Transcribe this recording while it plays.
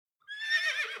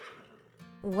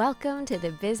Welcome to the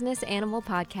Business Animal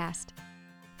Podcast.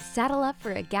 Saddle up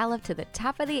for a gallop to the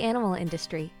top of the animal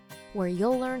industry, where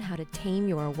you'll learn how to tame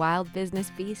your wild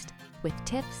business beast with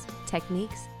tips,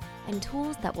 techniques, and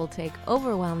tools that will take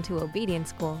overwhelm to obedience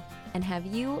school and have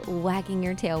you wagging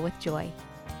your tail with joy.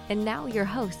 And now your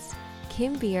hosts,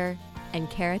 Kim Beer and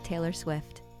Kara Taylor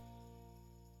Swift.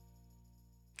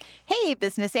 Hey,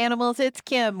 business animals, it's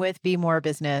Kim with Be More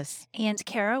Business. And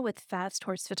Kara with Fast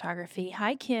Horse Photography.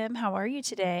 Hi, Kim. How are you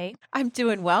today? I'm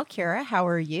doing well, Kara. How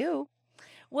are you?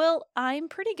 Well, I'm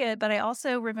pretty good, but I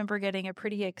also remember getting a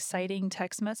pretty exciting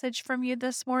text message from you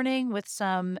this morning with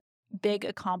some big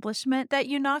accomplishment that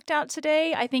you knocked out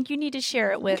today. I think you need to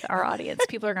share it with our audience.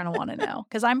 People are going to want to know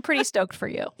because I'm pretty stoked for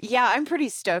you. Yeah, I'm pretty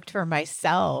stoked for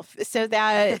myself. So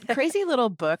that crazy little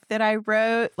book that I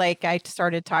wrote, I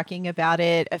started talking about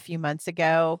it a few months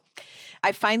ago.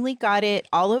 I finally got it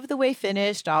all of the way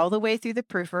finished, all the way through the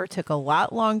proofer. It took a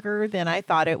lot longer than I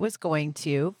thought it was going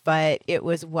to, but it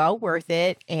was well worth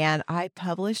it. And I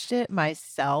published it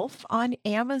myself on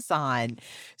Amazon.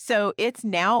 So it's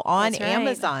now on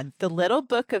Amazon, The Little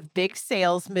Book of Big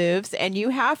Sales Moves. And you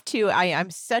have to, I'm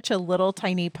such a little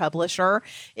tiny publisher.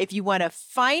 If you want to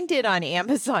find it on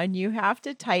Amazon, you have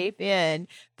to type in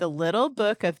The Little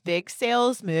Book of Big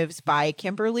Sales Moves by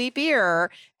Kimberly Beer,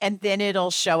 and then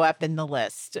it'll show up in the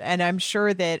list. And I'm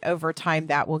sure that over time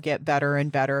that will get better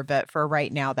and better. But for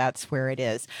right now, that's where it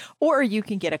is. Or you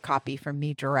can get a copy from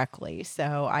me directly.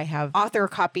 So I have author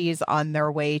copies on their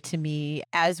way to me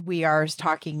as we are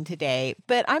talking today.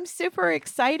 But I'm super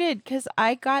excited because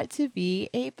I got to be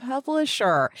a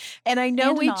publisher. And I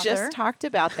know we just talked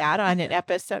about that on an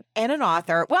episode, and an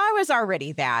author. Well, I was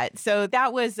already that. So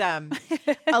that was a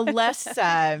less,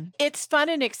 it's fun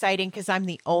and exciting because I'm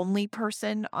the only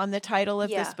person on the title of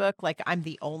this book. I'm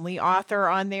the only author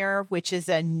on there, which is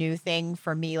a new thing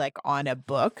for me, on a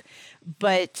book.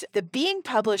 But the being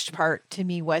published part to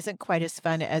me wasn't quite as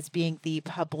fun as being the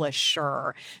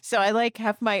publisher. So I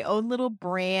have my own little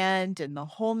brand and the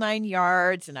whole 9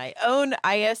 yards, and I own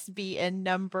ISBN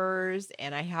numbers,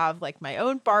 and I have my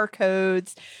own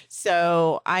barcodes.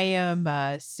 So I am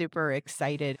super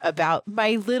excited about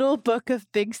my little book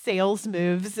of big sales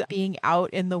moves being out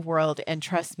in the world. And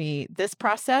trust me, this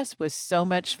process was so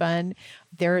much fun.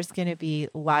 There's going to be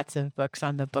lots of books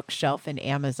on the bookshelf in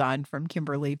Amazon from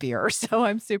Kimberly Beer. So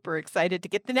I'm super excited to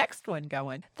get the next one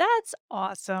going. That's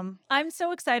awesome. I'm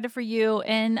so excited for you.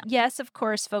 And yes, of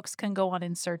course, folks can go on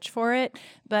and search for it,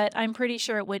 but I'm pretty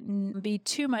sure it wouldn't be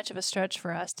too much of a stretch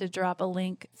for us to drop a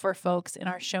link for folks in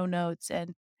our show notes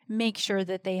and make sure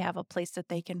that they have a place that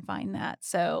they can find that.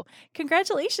 So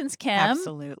congratulations, Kim.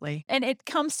 Absolutely. And it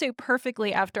comes to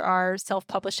perfectly after our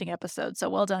self-publishing episode. So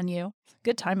well done, you.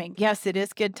 Good timing. Yes, it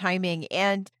is good timing.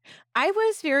 And I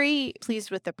was very pleased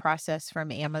with the process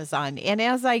from Amazon. And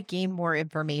as I gain more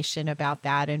information about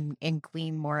that and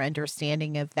glean more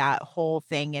understanding of that whole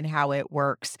thing and how it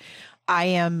works, I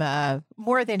am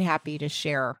more than happy to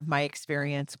share my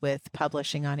experience with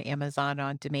publishing on Amazon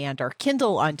on demand, or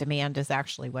Kindle on demand is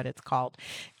actually what it's called.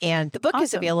 And the book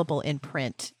is available in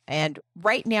print. And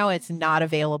right now it's not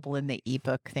available in the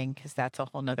ebook thing because that's a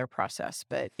whole nother process,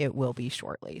 but it will be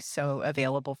shortly. So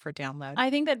available for download. I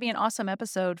think that'd be an awesome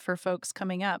episode for folks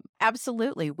coming up.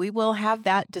 Absolutely. We will have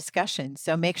that discussion.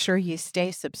 So make sure you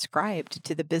stay subscribed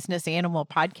to the Business Animal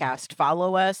Podcast.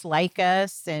 Follow us, like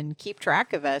us, and keep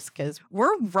track of us because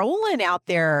we're rolling out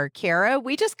there, Kara.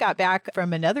 We just got back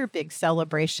from another big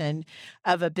celebration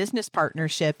of a business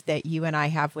partnership that you and I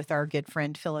have with our good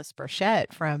friend Phyllis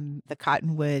Burchett from the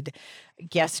Cottonwood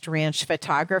Guest Ranch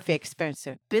Photography Experience.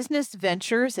 So business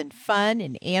ventures and fun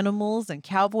and animals and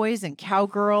cowboys and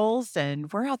cowgirls,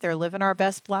 and we're out there living our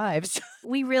best lives.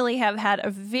 We really have had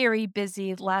a very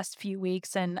busy last few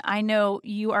weeks, and I know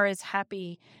you are as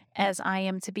happy as I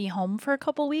am to be home for a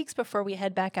couple weeks before we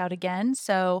head back out again.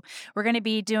 So we're going to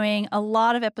be doing a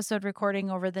lot of episode recording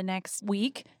over the next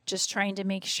week, just trying to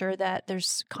make sure that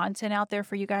there's content out there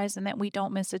for you guys and that we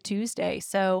don't miss a Tuesday.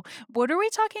 So what are we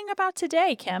talking about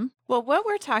today, Kim? Well, what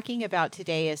we're talking about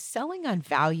today is selling on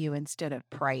value instead of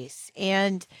price.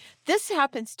 And this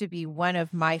happens to be one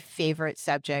of my favorite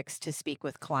subjects to speak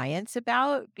with clients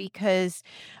about because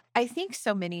I think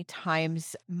so many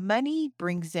times money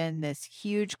brings in this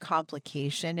huge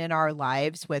complication in our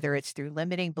lives, whether it's through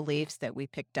limiting beliefs that we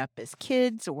picked up as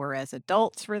kids or as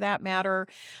adults for that matter,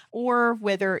 or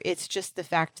whether it's just the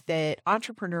fact that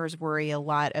entrepreneurs worry a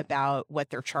lot about what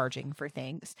they're charging for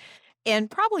things.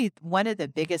 And probably one of the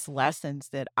biggest lessons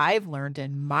that I've learned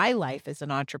in my life as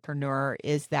an entrepreneur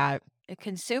is that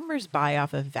consumers buy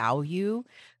off of value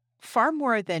far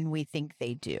more than we think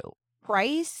they do.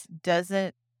 Price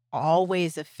doesn't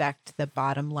always affect the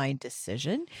bottom line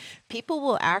decision. People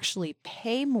will actually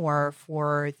pay more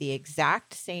for the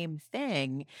exact same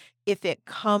thing if it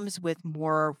comes with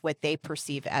more what they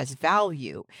perceive as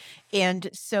value. And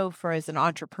so, for as an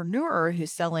entrepreneur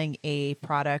who's selling a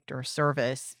product or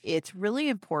service, it's really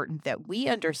important that we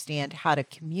understand how to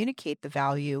communicate the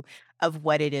value of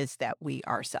what it is that we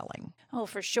are selling. Oh,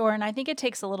 for sure. And I think it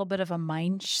takes a little bit of a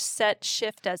mindset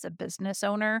shift as a business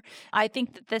owner. I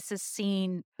think that this is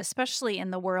seen, especially in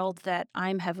the world that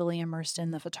I'm heavily immersed in,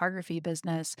 the photography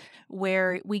business,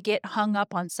 where we get hung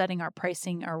up on setting our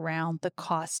pricing around the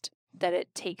cost that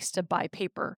it takes to buy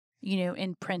paper,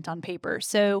 in print on paper.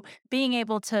 So being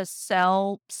able to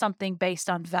sell something based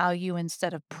on value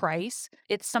instead of price,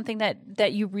 it's something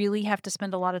that you really have to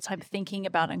spend a lot of time thinking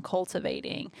about and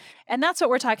cultivating. And that's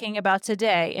what we're talking about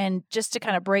today. And just to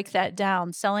kind of break that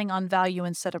down, selling on value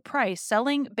instead of price,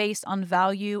 selling based on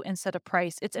value instead of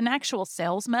price. It's an actual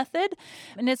sales method.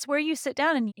 And it's where you sit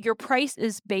down and your price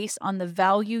is based on the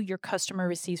value your customer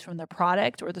receives from the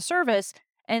product or the service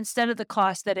instead of the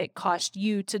cost that it cost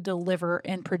you to deliver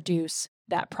and produce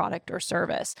that product or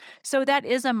service. So that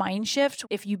is a mind shift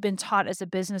if you've been taught as a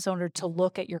business owner to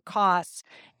look at your costs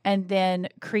and then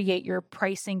create your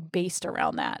pricing based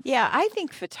around that. Yeah, I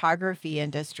think photography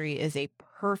industry is a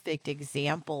perfect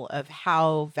example of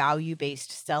how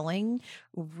value-based selling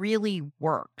really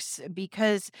works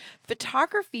because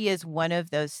photography is one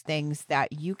of those things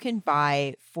that you can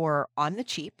buy for on the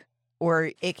cheap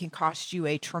or it can cost you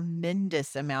a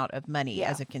tremendous amount of money Yeah.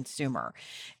 as a consumer.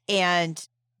 And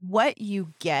what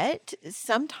you get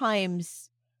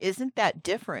sometimes isn't that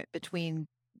different between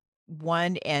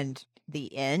one and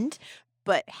the end,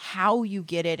 but how you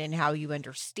get it and how you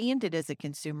understand it as a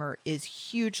consumer is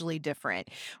hugely different.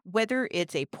 Whether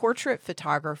it's a portrait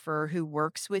photographer who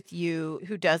works with you,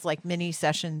 who does like mini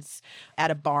sessions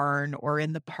at a barn or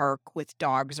in the park with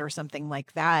dogs or something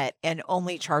like that, and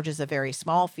only charges a very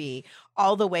small fee,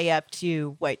 all the way up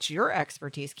to what's your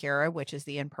expertise, Kara, which is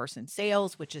the in person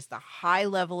sales, which is the high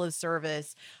level of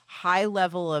service, high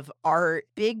level of art,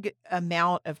 big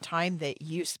amount of time that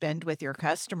you spend with your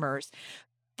customers.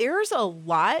 There's a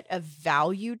lot of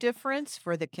value difference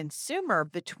for the consumer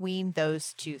between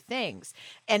those two things.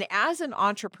 And as an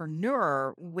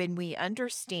entrepreneur, when we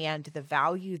understand the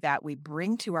value that we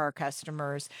bring to our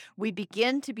customers, we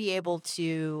begin to be able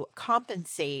to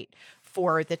compensate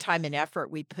for the time and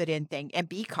effort we put in thing and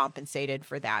be compensated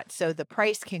for that. So the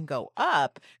price can go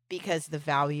up because the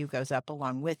value goes up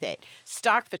along with it.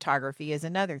 Stock photography is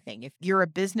another thing. If you're a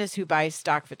business who buys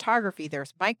stock photography,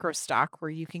 there's micro stock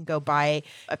where you can go buy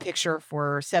a picture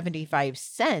for 75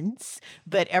 cents,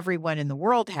 but everyone in the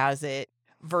world has it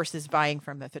versus buying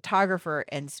from a photographer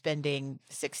and spending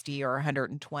 60 or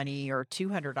 120 or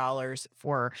 $200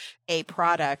 for a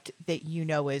product that you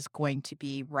know is going to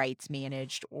be rights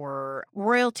managed or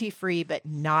royalty free, but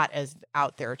not as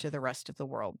out there to the rest of the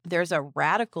world. There's a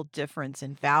radical difference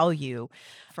in value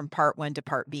from part one to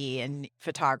part B in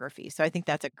photography. So I think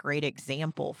that's a great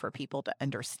example for people to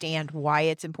understand why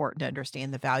it's important to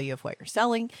understand the value of what you're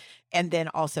selling and then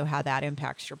also how that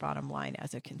impacts your bottom line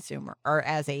as a consumer or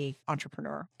as a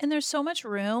entrepreneur. And there's so much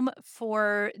room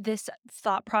for this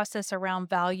thought process around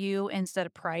value instead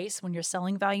of price when you're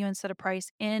selling value instead of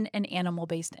price in an animal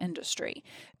based industry.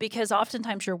 Because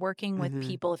oftentimes you're working with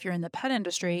people, if you're in the pet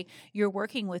industry, you're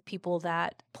working with people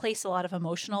that place a lot of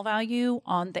emotional value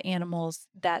on the animals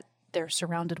that they're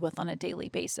surrounded with on a daily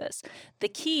basis. The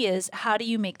key is, how do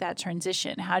you make that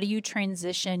transition? How do you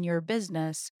transition your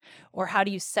business, or how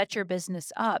do you set your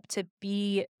business up to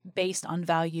be based on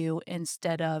value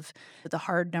instead of the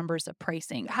hard numbers of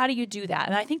pricing? How do you do that?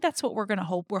 And I think that's what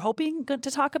we're hoping to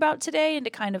talk about today and to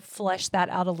kind of flesh that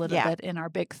out a little bit in our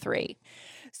big three.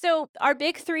 So our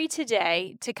big three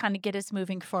today to kind of get us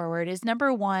moving forward is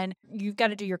number one, you've got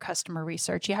to do your customer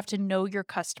research. You have to know your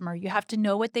customer. You have to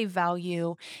know what they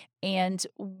value and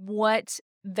what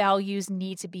values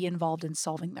need to be involved in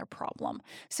solving their problem.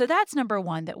 So that's number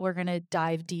one that we're going to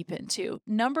dive deep into.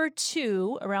 Number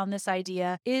two around this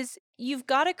idea is you've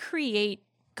got to create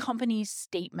company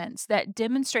statements that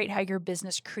demonstrate how your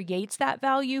business creates that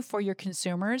value for your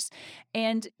consumers.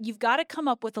 And you've got to come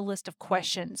up with a list of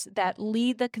questions that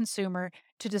lead the consumer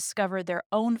to discover their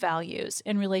own values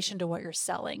in relation to what you're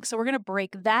selling. So we're going to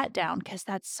break that down because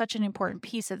that's such an important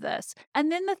piece of this.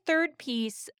 And then the third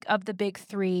piece of the big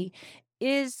three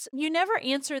is you never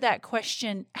answer that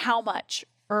question, how much?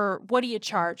 Or what do you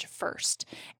charge first?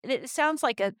 It sounds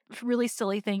like a really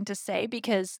silly thing to say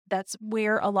because that's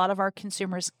where a lot of our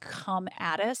consumers come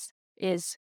at us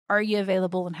is, Are you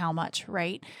available and how much,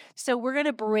 right? So we're going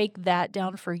to break that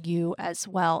down for you as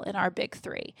well in our big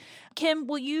three. Kim,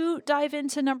 will you dive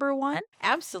into number one?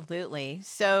 Absolutely.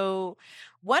 So,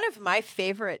 one of my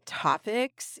favorite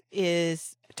topics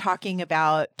is talking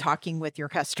with your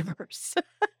customers.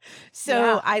 So,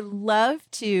 Yeah. I love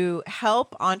to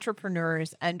help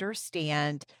entrepreneurs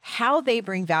understand how they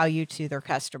bring value to their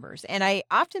customers. And I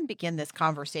often begin this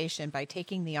conversation by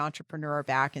taking the entrepreneur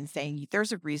back and saying,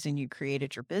 there's a reason you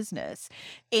created your business.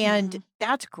 And Mhm.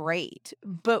 that's great.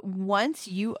 But once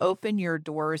you open your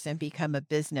doors and become a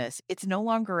business, it's no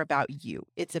longer about you,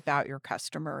 it's about your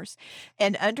customers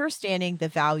and understanding the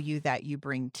value that you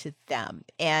bring to them.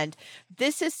 And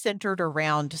this is centered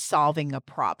around solving a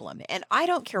problem. And I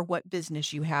don't care what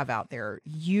business you have out there,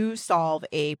 you solve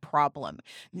a problem.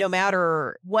 No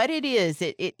matter what it is,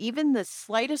 even the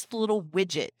slightest little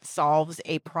widget solves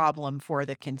a problem for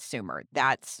the consumer.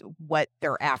 That's what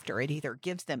they're after. It either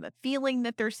gives them a feeling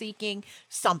that they're seeking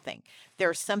something.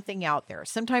 There's something out there.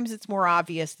 Sometimes it's more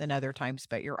obvious than other times,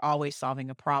 but you're always solving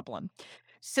a problem.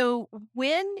 So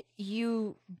when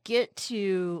you get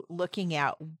to looking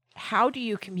at how do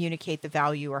you communicate the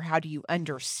value or how do you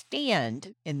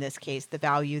understand, in this case, the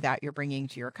value that you're bringing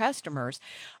to your customers,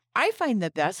 I find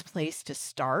the best place to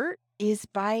start is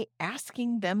by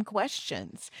asking them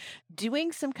questions,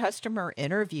 doing some customer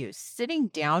interviews, sitting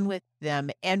down with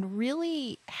them, and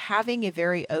really having a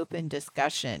very open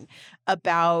discussion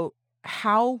about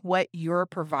how what you're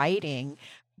providing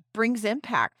brings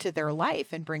impact to their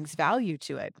life and brings value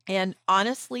to it. And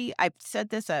honestly, I've said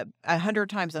this a hundred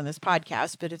times on this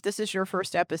podcast, but if this is your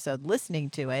first episode listening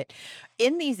to it,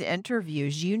 in these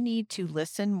interviews, you need to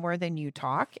listen more than you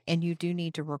talk, and you do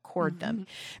need to record them Mhm.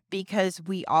 because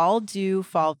we all do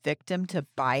fall victim to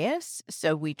bias.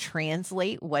 So we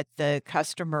translate what the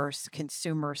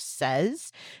consumer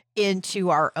says into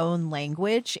our own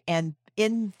language. And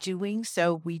in doing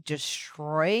so, we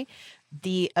destroy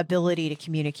the ability to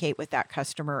communicate with that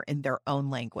customer in their own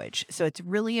language. So it's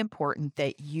really important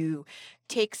that you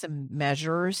take some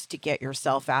measures to get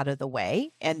yourself out of the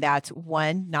way. And that's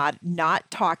one,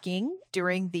 not talking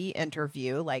during the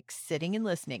interview, like sitting and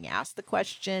listening. Ask the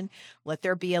question, let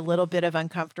there be a little bit of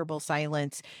uncomfortable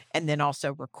silence, and then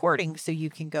also recording so you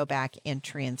can go back and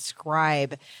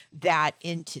transcribe that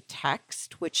into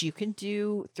text, which you can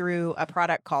do through a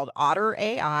product called Otter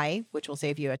AI, which will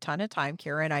save you a ton of time.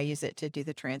 Kara and I use it to do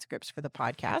the transcripts for the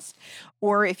podcast.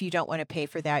 Or if you don't want to pay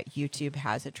for that, YouTube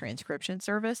has a transcription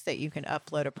service that you can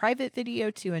upload a private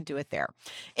video to and do it there.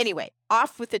 Anyway,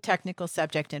 off with the technical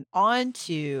subject and on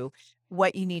to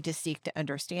what you need to seek to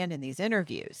understand in these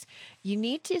interviews. You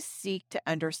need to seek to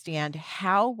understand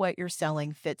how what you're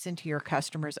selling fits into your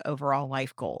customers' overall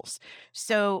life goals.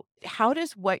 So, how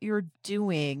does what you're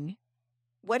doing,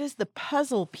 what is the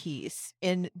puzzle piece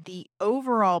in the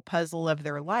overall puzzle of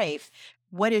their life?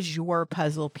 What is your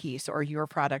puzzle piece or your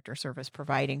product or service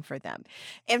providing for them?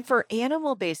 And for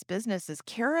animal based businesses,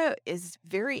 Kara is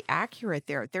very accurate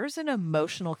there. There's an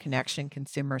emotional connection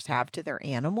consumers have to their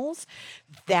animals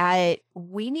that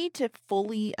we need to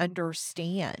fully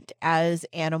understand as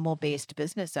animal based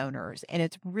business owners. And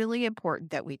it's really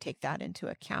important that we take that into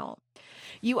account.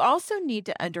 You also need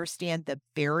to understand the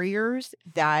barriers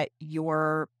that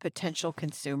your potential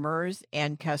consumers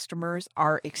and customers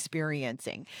are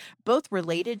experiencing, both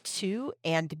related to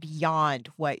and beyond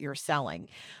what you're selling,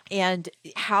 and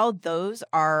how those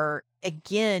are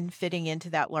again fitting into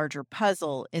that larger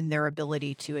puzzle in their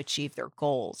ability to achieve their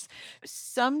goals.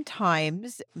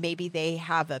 Sometimes maybe they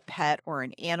have a pet or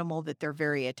an animal that they're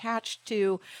very attached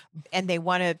to and they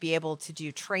want to be able to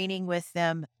do training with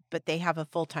them, but they have a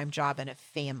full-time job and a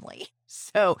family.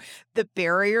 So the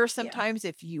barrier Yeah. sometimes,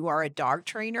 if you are a dog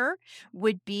trainer,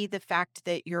 would be the fact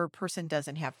that your person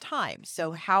doesn't have time.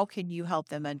 So how can you help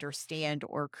them understand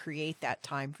or create that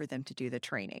time for them to do the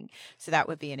training? So that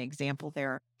would be an example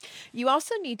there. You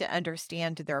also need to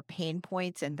understand their pain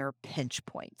points and their pinch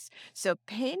points. So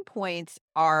pain points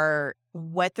are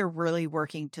what they're really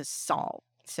working to solve.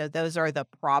 So those are the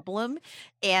problem.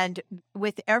 And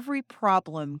with every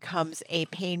problem comes a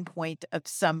pain point of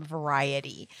some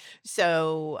variety.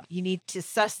 So you need to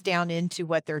suss down into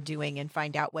what they're doing and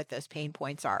find out what those pain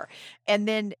points are. And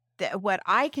then what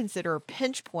I consider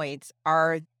pinch points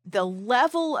are the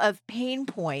level of pain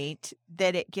point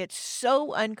that it gets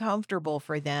so uncomfortable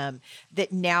for them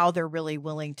that now they're really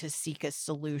willing to seek a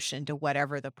solution to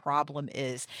whatever the problem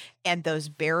is. And those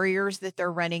barriers that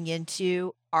they're running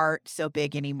into aren't so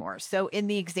big anymore. So, in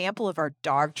the example of our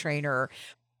dog trainer,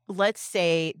 let's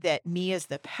say that me as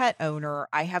the pet owner,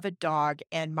 I have a dog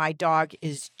and my dog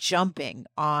is jumping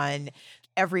on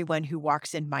everyone who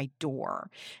walks in my door.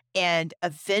 And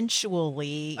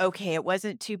eventually, okay, it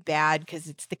wasn't too bad because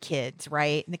it's the kids,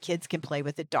 right? And the kids can play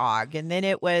with the dog. And then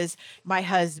it was my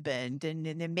husband and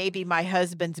then maybe my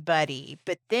husband's buddy.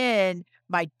 But then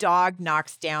my dog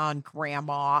knocks down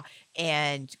grandma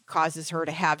and causes her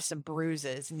to have some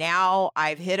bruises. Now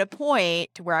I've hit a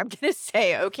point to where I'm going to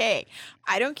say, okay,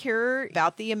 I don't care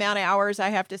about the amount of hours I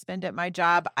have to spend at my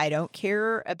job. I don't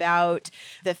care about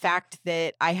the fact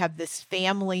that I have this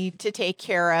family to take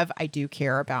care of. I do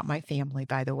care about my family,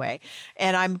 by the way,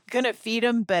 and I'm going to feed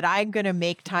them, but I'm going to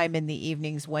make time in the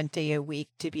evenings 1 day a week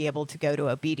to be able to go to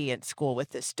obedience school with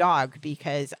this dog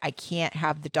because I can't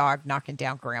have the dog knocking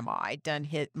down grandma. I done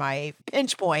hit my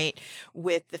pinch point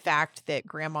with the fact that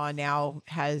grandma now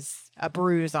has a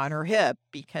bruise on her hip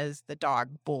because the dog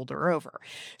bowled her over.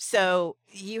 So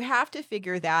you have to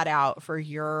figure that out for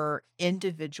your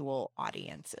individual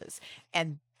audiences.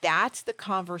 And that's the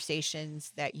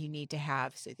conversations that you need to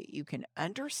have so that you can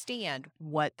understand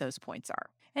what those points are.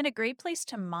 And a great place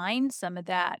to mine some of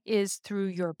that is through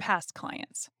your past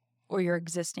clients or your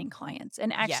existing clients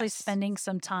and actually Yes. spending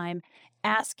some time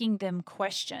asking them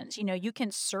questions. You can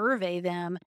survey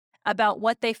them about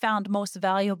what they found most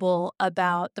valuable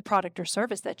about the product or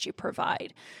service that you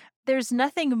provide. There's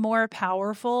nothing more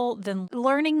powerful than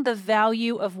learning the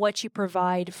value of what you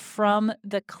provide from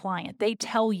the client. They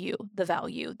tell you the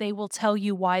value. They will tell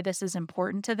you why this is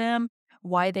important to them,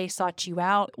 why they sought you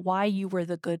out, why you were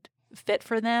the good fit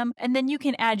for them. And then you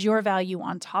can add your value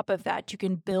on top of that. You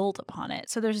can build upon it.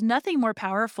 So there's nothing more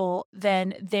powerful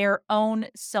than their own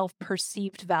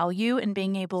self-perceived value and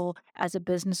being able as a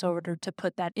business owner to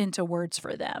put that into words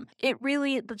for them. It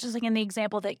really, just like in the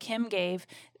example that Kim gave,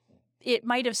 it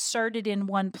might have started in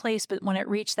one place, but when it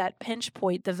reached that pinch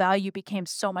point, the value became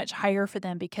so much higher for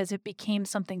them because it became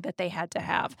something that they had to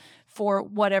have for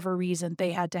whatever reason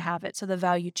they had to have it. So the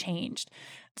value changed.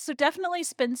 So definitely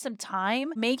spend some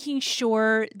time making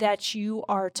sure that you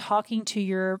are talking to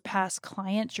your past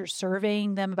clients, you're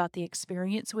surveying them about the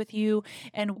experience with you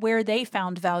and where they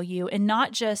found value and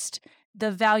not just the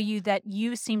value that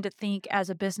you seem to think as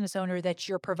a business owner that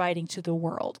you're providing to the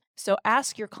world. So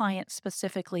ask your client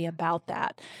specifically about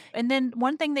that. And then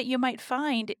one thing that you might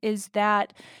find is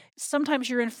that sometimes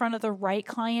you're in front of the right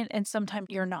client and sometimes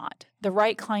you're not. The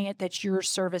right client that your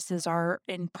services are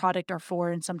and product are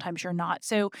for, and sometimes you're not.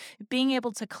 So being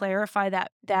able to clarify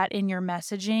that in your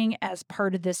messaging as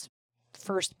part of this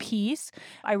first piece,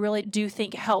 I really do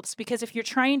think helps because if you're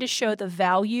trying to show the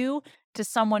value to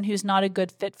someone who's not a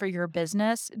good fit for your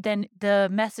business, then the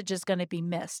message is going to be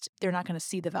missed. They're not going to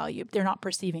see the value. They're not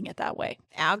perceiving it that way.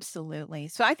 Absolutely.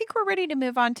 So I think we're ready to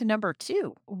move on to number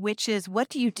 2, which is what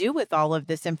do you do with all of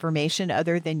this information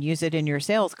other than use it in your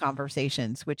sales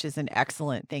conversations, which is an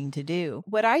excellent thing to do.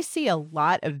 What I see a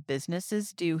lot of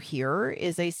businesses do here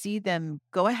is I see them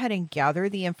go ahead and gather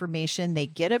the information. They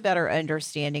get a better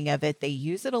understanding of it. They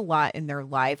use it a lot in their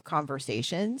live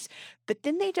conversations, but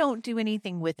then they don't do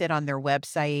anything with it on their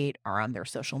website or on their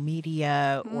social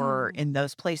media or in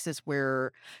those places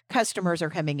where customers are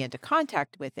coming into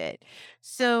contact with it.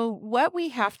 So, what we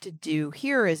have to do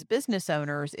here as business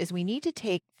owners is we need to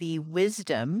take the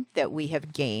wisdom that we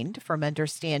have gained from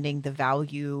understanding the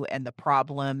value and the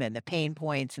problem and the pain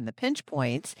points and the pinch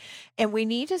points, and we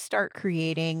need to start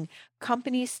creating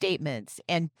company statements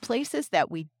and places that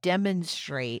we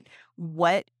demonstrate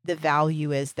what the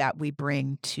value is that we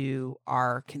bring to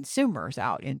our consumers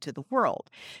out into the world.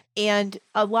 And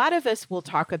a lot of us will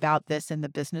talk about this in the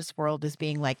business world as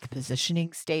being like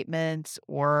positioning statements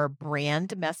or brand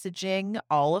messaging.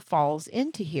 All falls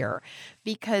into here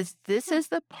because this is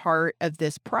the part of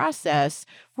this process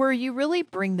where you really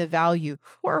bring the value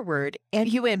forward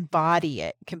and you embody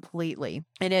it completely.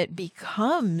 And it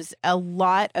becomes a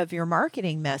lot of your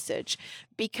marketing message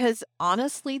because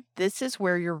honestly, this is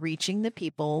where you're reaching the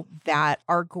people that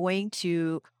are going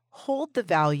to hold the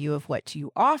value of what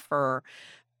you offer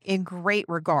in great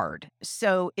regard.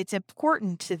 So it's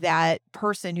important to that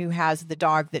person who has the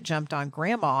dog that jumped on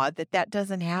grandma that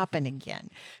doesn't happen again.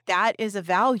 That is a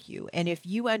value. And if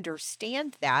you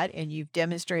understand that and you've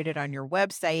demonstrated on your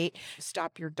website,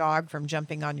 stop your dog from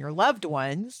jumping on your loved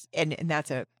ones, and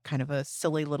that's a kind of a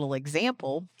silly little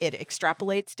example, it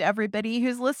extrapolates to everybody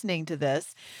who's listening to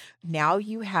this. Now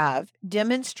you have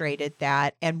demonstrated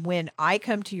that. And when I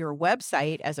come to your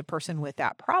website as a person with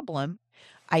that problem,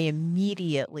 I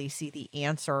immediately see the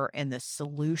answer and the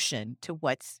solution to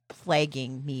what's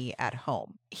plaguing me at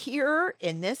home. Here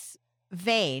in this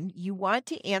vein, you want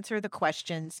to answer the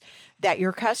questions that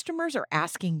your customers are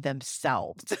asking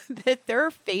themselves, that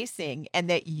they're facing, and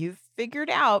that you've figured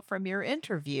out from your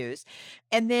interviews.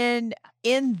 And then,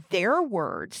 in their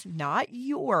words, not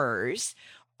yours,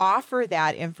 offer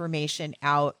that information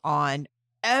out on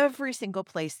every single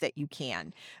place that you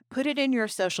can. Put it in your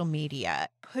social media,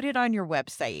 put it on your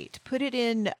website, put it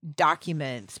in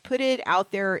documents, put it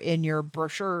out there in your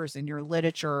brochures and your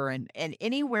literature and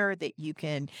anywhere that you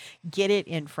can get it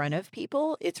in front of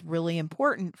people. It's really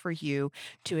important for you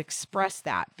to express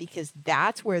that because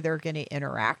that's where they're going to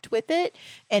interact with it.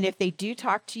 And if they do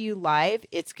talk to you live,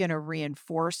 it's going to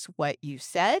reinforce what you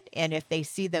said. And if they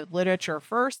see the literature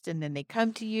first and then they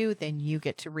come to you, then you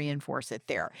get to reinforce it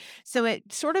there. So it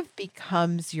sort of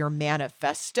becomes your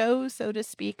manifesto, so to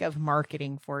speak, of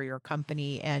marketing for your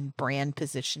company and brand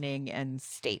positioning and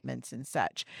statements and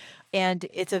such. And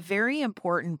it's a very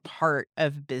important part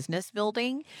of business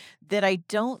building that I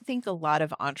don't think a lot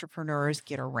of entrepreneurs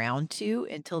get around to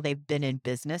until they've been in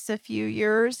business a few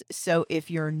years. So if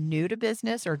you're new to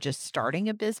business or just starting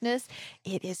a business,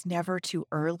 it is never too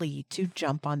early to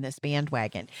jump on this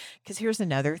bandwagon. Because here's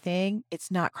another thing,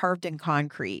 it's not carved in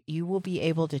concrete. You will be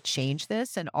able to change this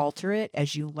and alter it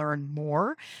as you learn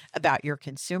more about your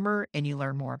consumer and you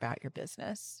learn more about your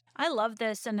business. I love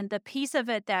this. And the piece of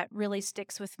it that really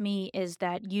sticks with me is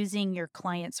that using your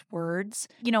client's words.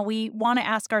 We want to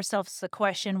ask ourselves the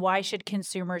question, why should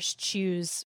consumers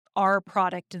choose our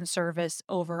product and service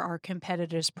over our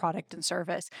competitors' product and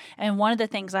service? And one of the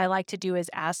things I like to do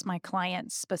is ask my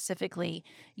clients specifically,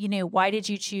 why did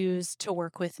you choose to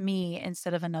work with me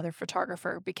instead of another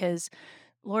photographer? Because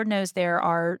Lord knows there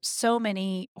are so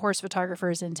many horse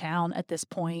photographers in town at this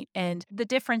point. And the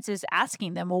difference is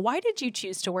asking them, well, why did you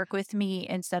choose to work with me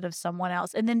instead of someone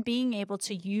else? And then being able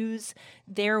to use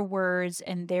their words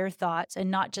and their thoughts and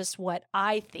not just what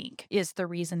I think is the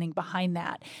reasoning behind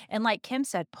that. And like Kim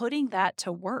said, putting that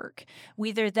to work,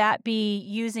 whether that be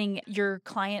using your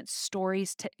client's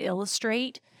stories to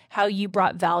illustrate how you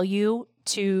brought value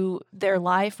to their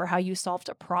life or how you solved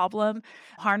a problem,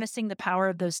 harnessing the power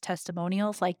of those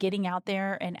testimonials, like getting out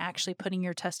there and actually putting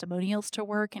your testimonials to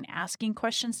work and asking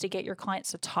questions to get your clients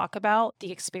to talk about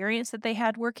the experience that they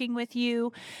had working with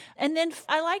you. And then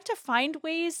I like to find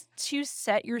ways to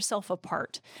set yourself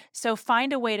apart. So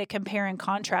find a way to compare and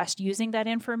contrast using that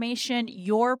information,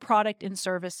 your product and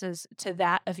services to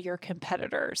that of your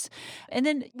competitors. And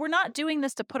then we're not doing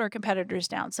this to put our competitors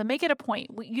down. So make it a point.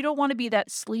 You don't want to be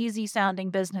that sleazy sounding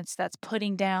business that's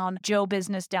putting down Joe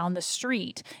Business down the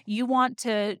street. You want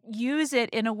to use it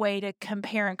in a way to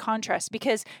compare and contrast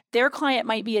because their client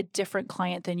might be a different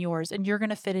client than yours, and you're going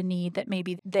to fit a need that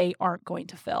maybe they aren't going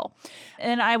to fill.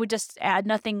 And I would just add,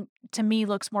 nothing to me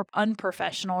looks more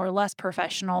unprofessional or less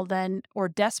professional than, or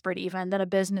desperate even, than a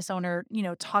business owner,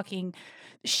 talking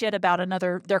shit about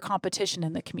their competition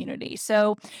in the community.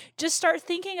 So just start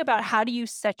thinking about how do you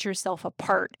set yourself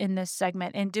apart in this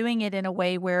segment and doing it in a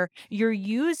way where you're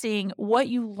using what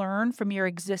you learn from your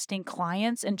existing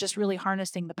clients and just really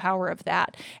harnessing the power of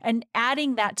that and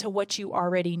adding that to what you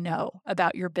already know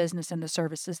about your business and the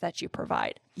services that you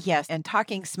provide. Yes. And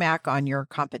talking smack on your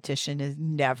competition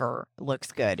never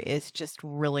looks good. It's just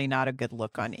really not a good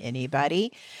look on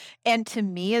anybody. And to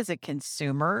me as a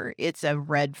consumer, it's a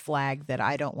red flag that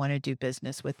I don't want to do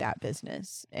business with that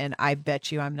business. And I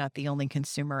bet you I'm not the only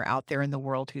consumer out there in the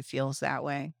world who feels that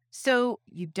way. So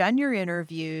you've done your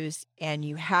interviews and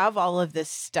you have all of this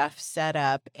stuff set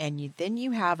up and then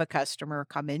you have a customer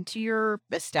come into your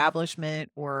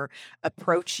establishment or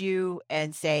approach you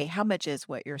and say, how much is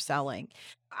what you're selling?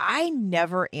 I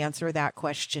never answer that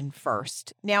question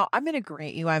first. Now, I'm going to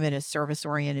grant you I'm in a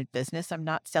service-oriented business. I'm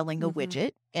not selling a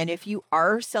widget. And if you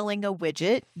are selling a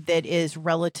widget that is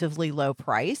relatively low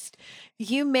priced,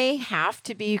 you may have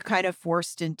to be kind of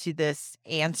forced into this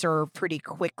answer pretty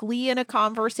quickly in a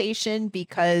conversation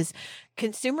because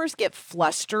consumers get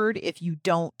flustered if you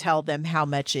don't tell them how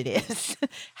much it is.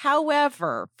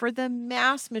 However, for the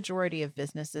mass majority of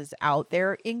businesses out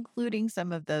there, including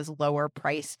some of those lower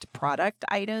priced product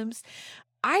items,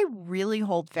 I really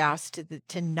hold fast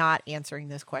to not answering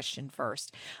this question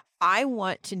first. I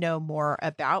want to know more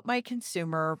about my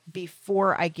consumer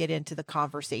before I get into the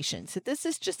conversation. So this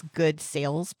is just good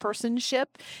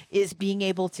salespersonship, is being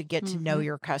able to get to know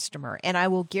your customer. And I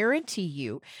will guarantee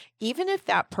you, even if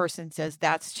that person says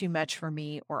that's too much for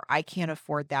me or I can't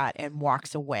afford that and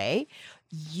walks away,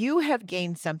 you have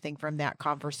gained something from that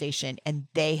conversation and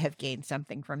they have gained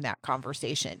something from that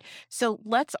conversation. So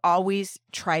let's always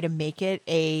try to make it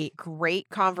a great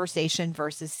conversation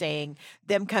versus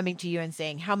them coming to you and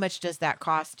saying, how much much does that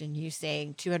cost? And you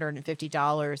saying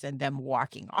 $250 and them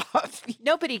walking off.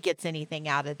 Nobody gets anything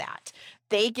out of that.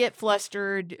 They get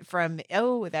flustered from,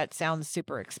 oh, that sounds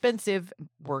super expensive.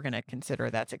 We're going to consider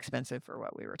that's expensive for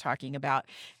what we were talking about.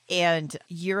 And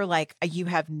you're like, you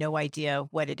have no idea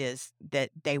what it is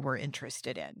that they were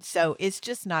interested in. So it's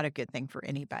just not a good thing for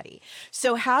anybody.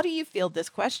 So how do you field this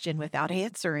question without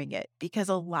answering it? Because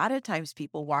a lot of times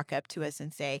people walk up to us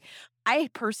and say, I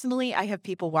have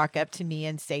people walk up to me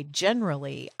and say,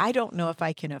 generally, I don't know if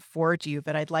I can afford you,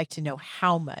 but I'd like to know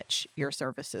how much your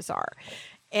services are.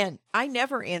 And I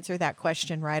never answer that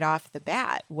question right off the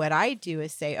bat. What I do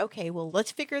is say, okay, well,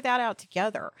 let's figure that out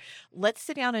together. Let's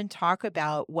sit down and talk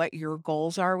about what your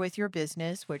goals are with your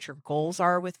business, what your goals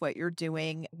are with what you're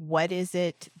doing. What is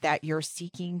it that you're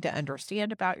seeking to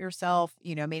understand about yourself?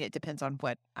 It depends on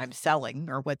what I'm selling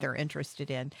or what they're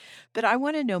interested in. But I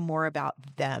want to know more about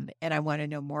them and I want to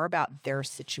know more about their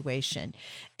situation.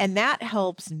 And that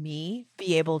helps me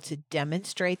be able to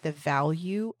demonstrate the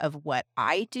value of what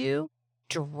I do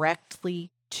directly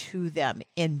to them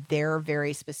in their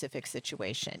very specific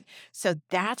situation. So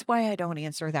that's why I don't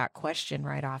answer that question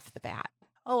right off the bat.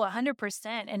 Oh, 100%.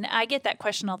 And I get that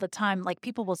question all the time. Like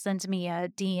people will send me a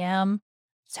DM,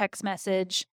 text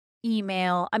message,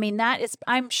 email. I mean,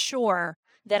 I'm sure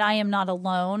that I am not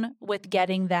alone with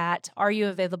getting that. Are you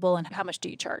available and how much do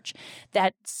you charge?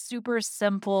 That super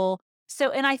simple.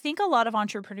 And I think a lot of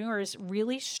entrepreneurs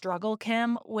really struggle,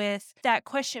 Kim, with that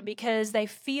question because they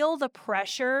feel the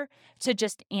pressure to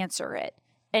just answer it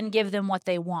and give them what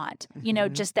they want,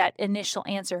 just that initial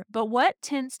answer. But what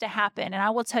tends to happen, and I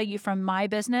will tell you from my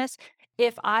business,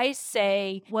 if I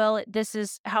say, well, this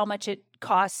is how much it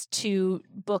costs to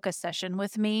book a session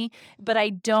with me, but I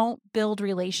don't build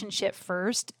relationship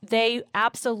first, they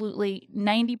absolutely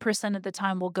 90% of the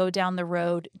time will go down the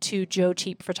road to Joe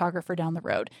Cheap photographer down the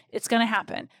road. It's going to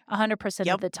happen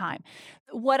 100% of the time.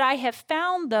 What I have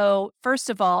found though, first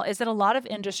of all, is that a lot of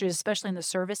industries, especially in the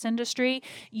service industry,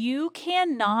 you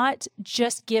cannot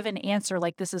just give an answer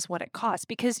like this is what it costs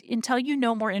because until you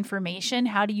know more information,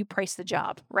 how do you price the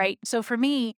job, right? So for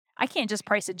me, I can't just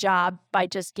price a job by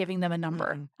just giving them a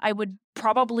number. Mm-hmm. I would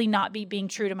probably not be being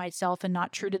true to myself and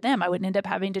not true to them. I would end up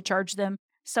having to charge them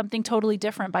something totally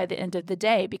different by the end of the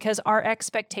day because our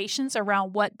expectations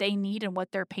around what they need and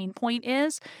what their pain point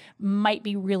is might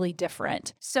be really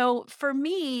different. So for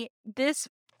me, this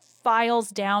files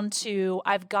down to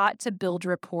I've got to build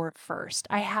rapport first.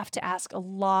 I have to ask a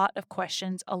lot of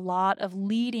questions, a lot of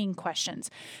leading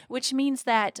questions, which means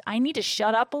that I need to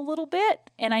shut up a little bit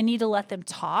and I need to let them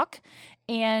talk.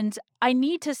 And I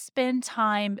need to spend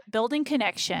time building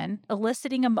connection,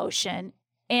 eliciting emotion,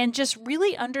 and just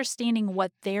really understanding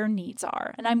what their needs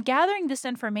are. And I'm gathering this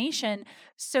information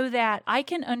so that I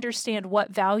can understand what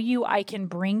value I can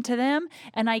bring to them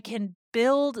and I can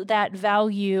build that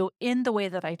value in the way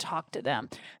that I talk to them.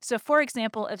 So for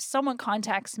example, if someone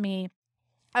contacts me,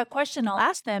 a question I'll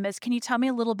ask them is, can you tell me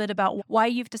a little bit about why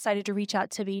you've decided to reach out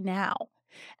to me now?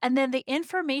 And then the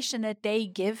information that they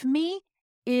give me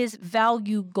is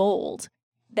value gold.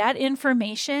 That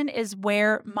information is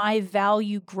where my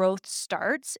value growth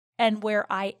starts and where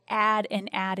I add and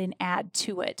add and add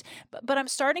to it. But I'm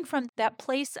starting from that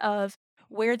place of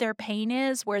where their pain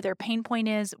is, where their pain point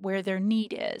is, where their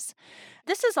need is.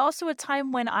 This is also a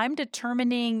time when I'm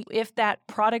determining if that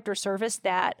product or service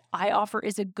that I offer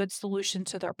is a good solution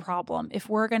to their problem, if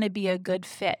we're going to be a good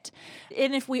fit.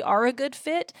 And if we are a good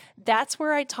fit, that's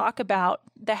where I talk about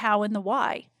the how and the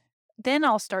why. Then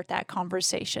I'll start that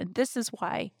conversation. This is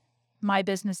why my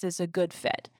business is a good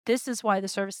fit. This is why the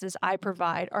services I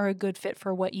provide are a good fit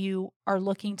for what you are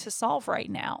looking to solve right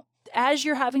now. As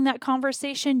you're having that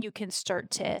conversation, you can start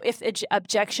to, if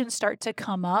objections start to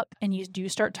come up and you do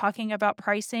start talking about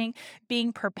pricing,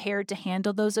 being prepared to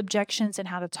handle those objections and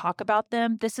how to talk about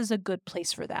them, this is a good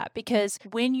place for that. Because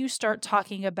when you start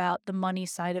talking about the money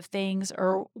side of things,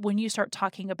 or when you start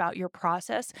talking about your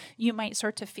process, you might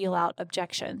start to feel out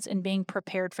objections, and being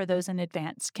prepared for those in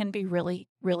advance can be really,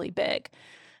 really big.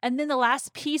 And then the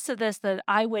last piece of this that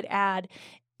I would add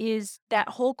is that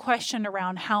whole question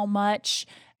around how much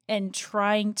and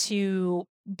trying to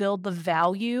build the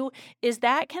value is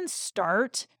that can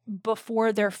start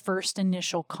before their first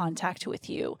initial contact with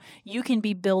you. You can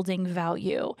be building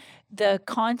value. The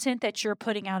content that you're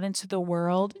putting out into the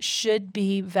world should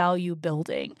be value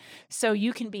building. So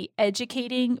you can be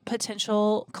educating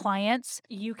potential clients.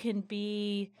 You can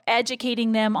be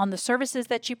educating them on the services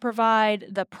that you provide,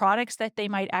 the products that they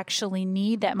might actually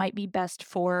need that might be best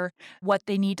for what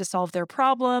they need to solve their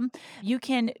problem. You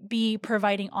can be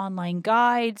providing online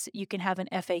guides. You can have an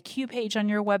FAQ page on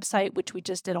your website, which we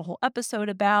just did a whole episode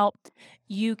about. out.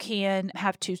 You can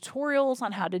have tutorials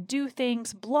on how to do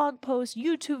things, blog posts,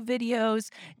 YouTube videos,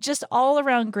 just all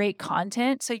around great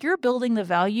content. So you're building the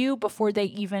value before they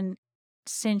even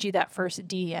send you that first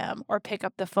DM or pick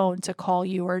up the phone to call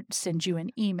you or send you an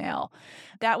email.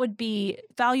 That would be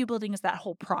value building, is that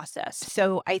whole process.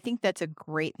 So I think that's a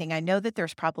great thing. I know that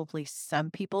there's probably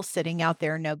some people sitting out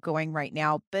there now going right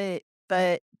now, but.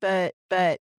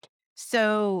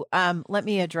 So let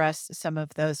me address some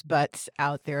of those buts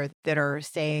out there that are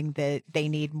saying that they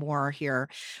need more here.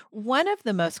 One of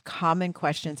the most common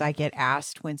questions I get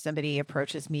asked when somebody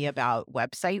approaches me about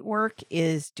website work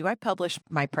is, do I publish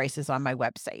my prices on my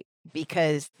website?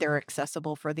 Because they're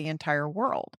accessible for the entire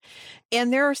world.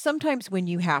 And there are sometimes when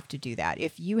you have to do that.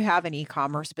 If you have an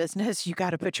e-commerce business, you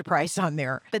got to put your price on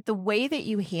there. But the way that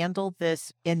you handle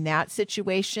this in that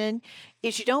situation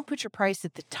is you don't put your price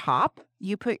at the top.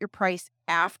 You put your price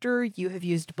after you have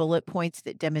used bullet points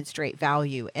that demonstrate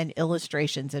value and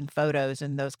illustrations and photos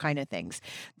and those kind of things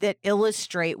that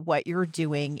illustrate what you're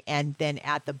doing. And then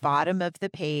at the bottom of the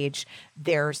page,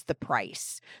 there's the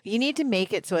price. You need to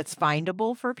make it so it's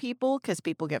findable for people, because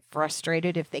people get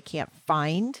frustrated if they can't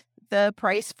find the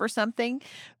price for something,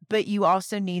 but you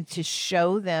also need to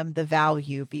show them the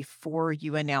value before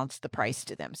you announce the price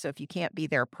to them. So if you can't be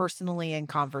there personally in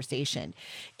conversation,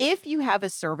 if you have a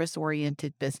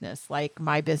service-oriented business like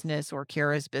my business or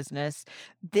Kara's business,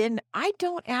 then I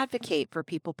don't advocate for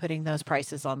people putting those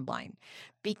prices online.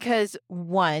 Because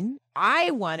one,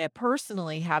 I want to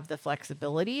personally have the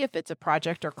flexibility. If it's a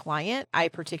project or client I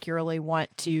particularly want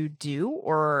to do,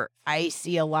 or I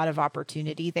see a lot of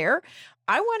opportunity there,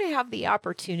 I want to have the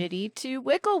opportunity to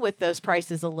wiggle with those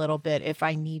prices a little bit if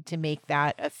I need to make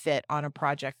that a fit on a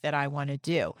project that I want to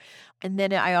do. And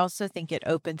then I also think it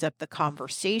opens up the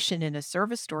conversation in a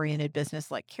service-oriented business,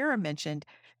 like Kara mentioned,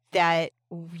 that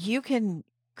you can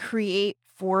create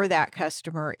for that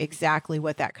customer exactly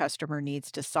what that customer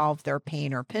needs to solve their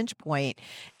pain or pinch point,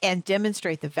 and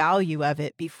demonstrate the value of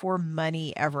it before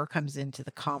money ever comes into the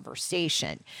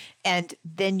conversation. And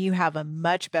then you have a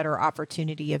much better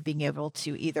opportunity of being able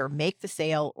to either make the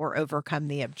sale or overcome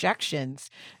the objections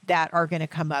that are going to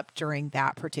come up during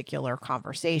that particular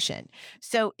conversation.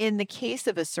 So in the case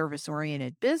of a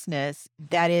service-oriented business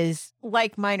that is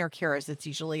like mine or Kara's, it's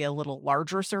usually a little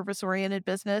larger service-oriented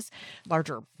business,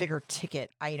 bigger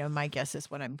ticket item, I guess is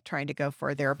what I'm trying to go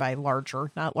for there by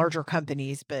larger, not larger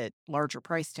companies, but larger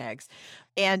price tags,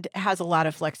 and has a lot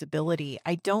of flexibility.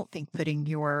 I don't think putting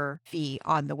your fee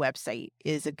on the website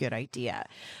is a good idea.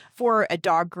 For a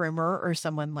dog groomer or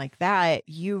someone like that,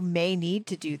 you may need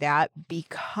to do that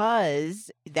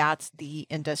because that's the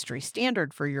industry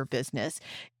standard for your business.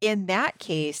 In that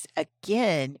case,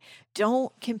 again,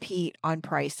 don't compete on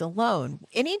price alone.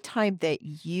 Anytime that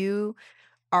you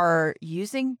are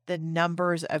using the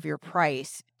numbers of your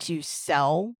price to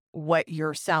sell what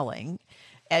you're selling,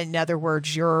 in other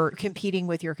words, you're competing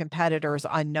with your competitors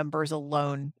on numbers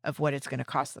alone of what it's going to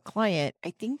cost the client,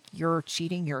 I think you're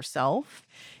cheating yourself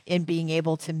in being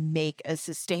able to make a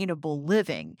sustainable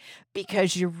living,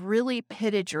 because you've really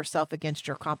pitted yourself against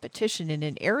your competition in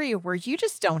an area where you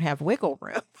just don't have wiggle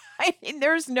room. I mean,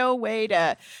 there's no way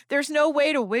to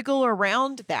wiggle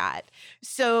around that.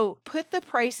 So put the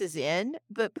prices in,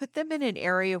 but put them in an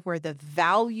area where the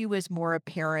value is more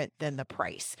apparent than the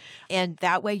price. And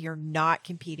that way you're not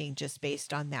competing just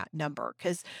based on that number.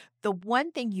 Because the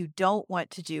one thing you don't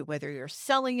want to do, whether you're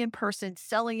selling in person,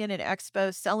 selling in an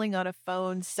expo, selling on a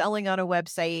phone, selling on a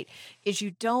website, is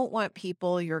you don't want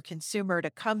people, your consumer,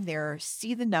 to come there,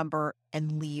 see the number,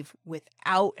 and leave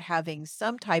without having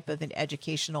some type of an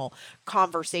educational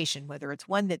conversation, whether it's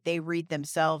one that they read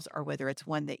themselves or whether it's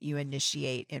one that you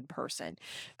initiate in person.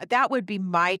 That would be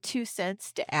my 2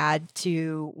 cents to add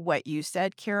to what you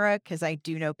said, Kara, because I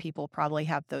do know people probably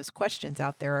have those questions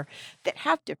out there that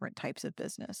have different types of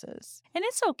businesses. And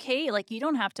it's okay. Like, you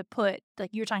don't have to put,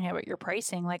 like, you're talking about your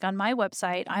pricing. Like, on my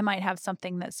website, I might have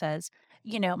something that says,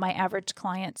 my average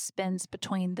client spends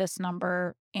between this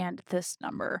number and this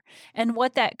number. And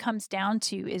what that comes down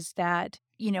to is that,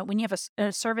 when you have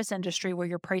a service industry where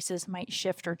your prices might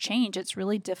shift or change, it's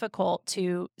really difficult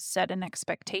to set an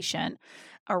expectation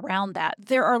around that.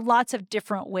 There are lots of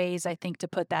different ways, I think, to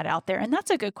put that out there. And that's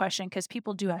a good question, because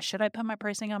people do ask, should I put my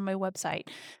pricing on my website?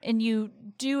 And you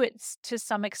do, it to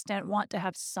some extent, want to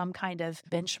have some kind of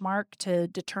benchmark to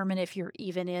determine if you're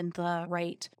even in the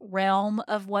right realm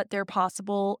of what they're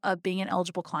possible of being an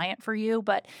eligible client for you.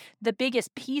 But the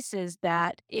biggest piece is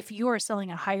that if you are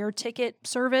selling a higher ticket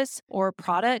service or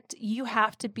product, you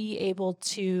have to be able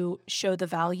to show the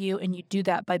value. And you do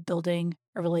that by building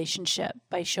a relationship,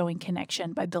 by showing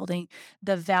connection, by building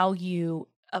the value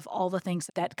of all the things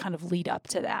that kind of lead up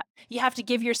to that. You have to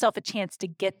give yourself a chance to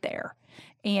get there.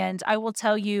 And I will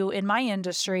tell you, in my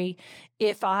industry,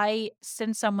 if I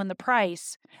send someone the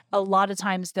price, a lot of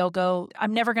times they'll go,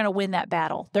 I'm never going to win that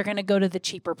battle. They're going to go to the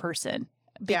cheaper person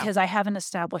because I haven't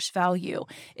established value.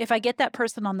 If I get that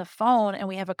person on the phone and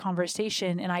we have a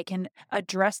conversation and I can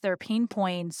address their pain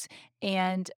points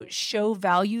and show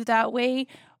value that way,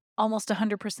 almost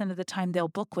 100% of the time they'll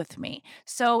book with me.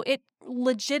 So it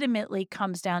legitimately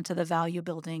comes down to the value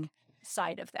building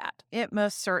side of that. It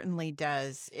most certainly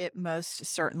does. It most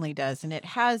certainly does. And it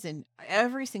has in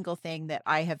every single thing that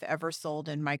I have ever sold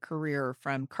in my career,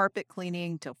 from carpet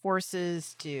cleaning to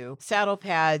horses to saddle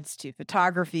pads to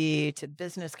photography to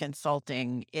business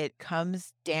consulting. It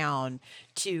comes down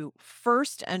to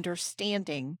first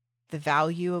understanding the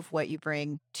value of what you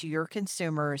bring to your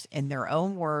consumers in their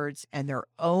own words and their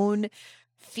own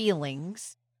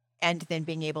feelings, and then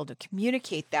being able to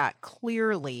communicate that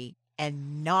clearly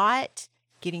and not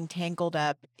getting tangled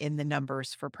up in the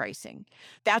numbers for pricing.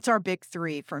 That's our big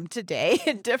three from today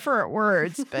in different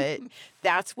words, but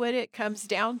that's what it comes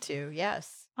down to.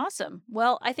 Yes. Awesome.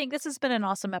 Well, I think this has been an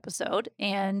awesome episode.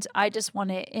 And I just want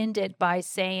to end it by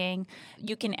saying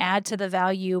you can add to the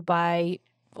value by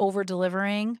over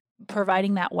delivering,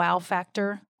 providing that wow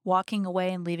factor, walking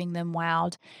away and leaving them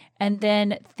wowed, and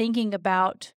then thinking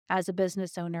about, as a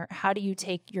business owner, how do you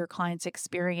take your client's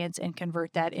experience and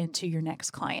convert that into your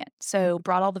next client? So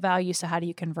brought all the value. So how do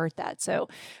you convert that? So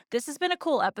this has been a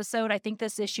cool episode. I think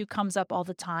this issue comes up all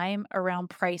the time around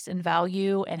price and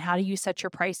value and how do you set your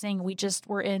pricing. We just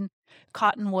were in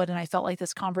Cottonwood, and I felt like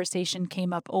this conversation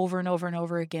came up over and over and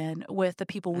over again with the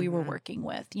people we were working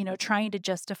with, trying to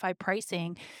justify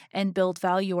pricing and build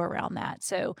value around that.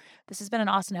 So this has been an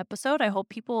awesome episode. I hope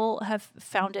people have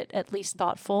found it at least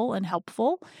thoughtful and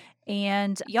helpful.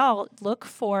 And y'all, look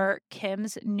for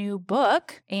Kim's new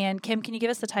book. And Kim, can you give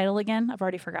us the title again? I've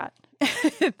already forgot.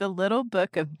 The Little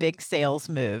Book of Big Sales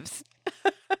Moves.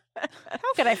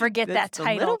 How could I forget that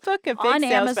title? The Little Book of Big on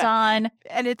Sales Amazon.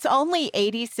 And it's only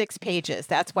 86 pages.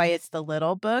 That's why it's the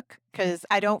little book, because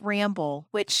I don't ramble,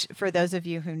 which for those of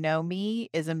you who know me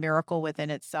is a miracle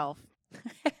within itself.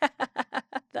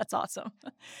 That's awesome.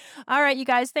 All right, you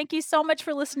guys, thank you so much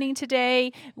for listening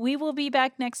today. We will be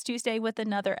back next Tuesday with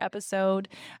another episode.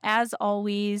 As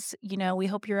always, we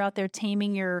hope you're out there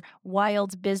taming your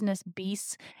wild business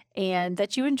beasts and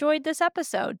that you enjoyed this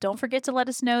episode. Don't forget to let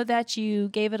us know that you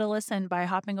gave it a listen by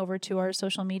hopping over to our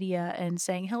social media and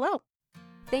saying hello.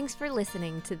 Thanks for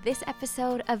listening to this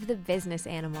episode of The Business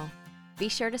Animal. Be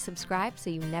sure to subscribe so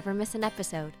you never miss an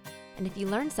episode. And if you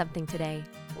learned something today,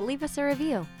 leave us a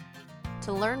review.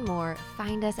 To learn more,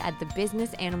 find us at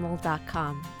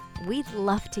thebusinessanimal.com. We'd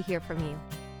love to hear from you.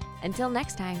 Until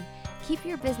next time, keep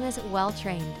your business well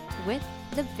trained with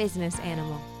The Business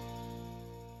Animal.